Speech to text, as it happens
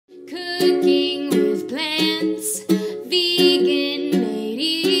Cooking with plants, vegan made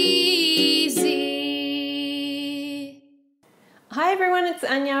easy. Hi everyone, it's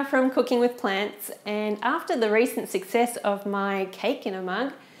Anja from Cooking with Plants, and after the recent success of my cake in a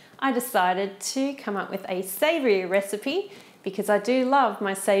mug, I decided to come up with a savoury recipe because I do love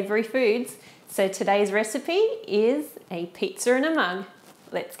my savoury foods. So today's recipe is a pizza in a mug.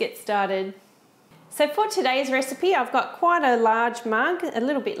 Let's get started. So for today's recipe, I've got quite a large mug, a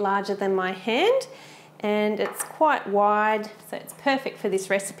little bit larger than my hand, and it's quite wide, so it's perfect for this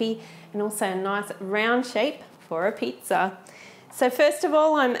recipe, and also a nice round shape for a pizza. So first of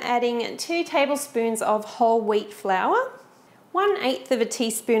all, I'm adding 2 tablespoons of whole wheat flour, 1/8 of a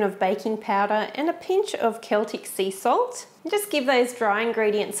teaspoon of baking powder, and a pinch of Celtic sea salt. And just give those dry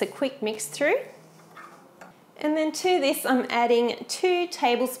ingredients a quick mix through. And then to this, I'm adding 2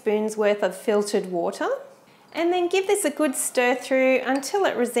 tablespoons worth of filtered water. And then give this a good stir through until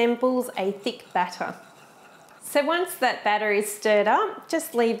it resembles a thick batter. So once that batter is stirred up,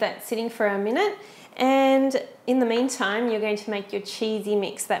 just leave that sitting for a minute. And in the meantime, you're going to make your cheesy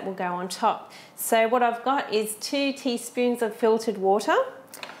mix that will go on top. So what I've got is 2 teaspoons of filtered water.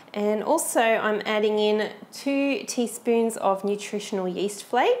 And also I'm adding in 2 teaspoons of nutritional yeast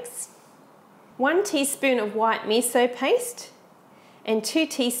flakes, 1 teaspoon of white miso paste, and 2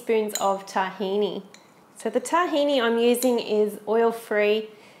 teaspoons of tahini. So the tahini I'm using is oil-free.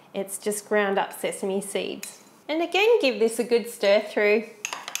 It's just ground up sesame seeds. And again, give this a good stir through.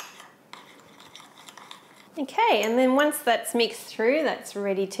 Okay, and then once that's mixed through, that's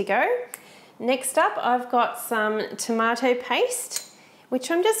ready to go. Next up, I've got some tomato paste,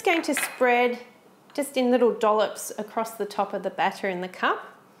 which I'm just going to spread just in little dollops across the top of the batter in the cup.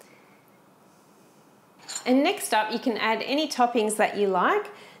 And next up, you can add any toppings that you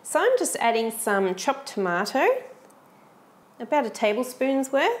like. So I'm just adding some chopped tomato, about a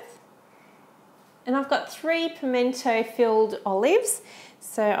tablespoon's worth. And I've got 3 pimento-filled olives.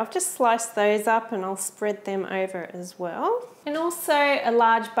 So I've just sliced those up and I'll spread them over as well. And also a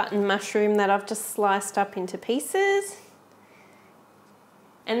large button mushroom that I've just sliced up into pieces.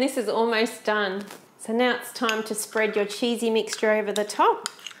 And this is almost done. So now it's time to spread your cheesy mixture over the top.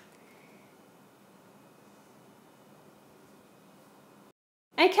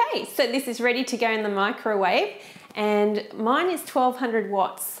 Okay, so this is ready to go in the microwave, and mine is 1200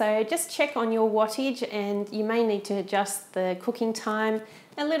 watts, so just check on your wattage, and you may need to adjust the cooking time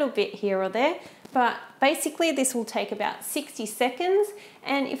a little bit here or there, but basically this will take about 60 seconds,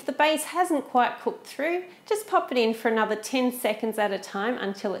 and if the base hasn't quite cooked through, just pop it in for another 10 seconds at a time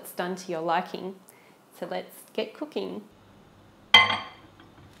until it's done to your liking. So let's get cooking.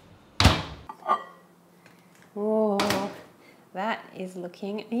 Oh. That is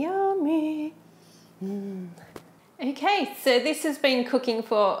looking yummy. Okay, so this has been cooking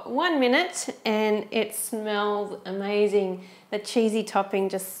for 1 minute and it smells amazing. The cheesy topping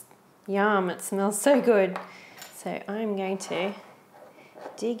just, yum, it smells so good. So I'm going to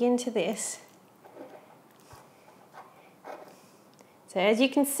dig into this. So as you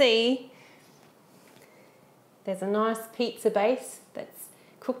can see, there's a nice pizza base that's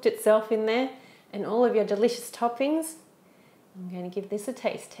cooked itself in there, and all of your delicious toppings. I'm going to give this a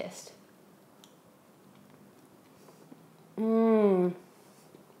taste test.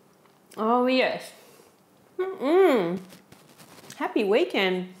 Oh yes. Happy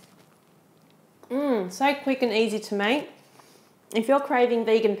weekend. So quick and easy to make. If you're craving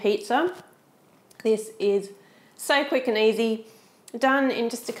vegan pizza, this is so quick and easy. Done in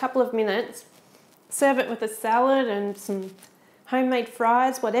just a couple of minutes. Serve it with a salad and some homemade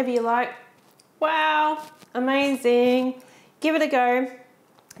fries, whatever you like. Wow, amazing. Give it a go.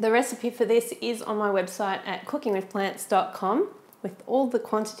 The recipe for this is on my website at CookingWithPlants.com with all the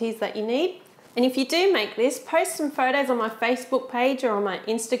quantities that you need. And if you do make this, post some photos on my Facebook page or on my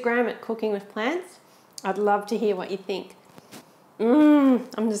Instagram at Cooking with Plants. I'd love to hear what you think.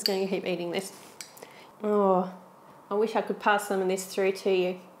 I'm just going to keep eating this. Oh, I wish I could pass some of this through to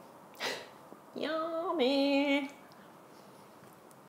you. Yummy.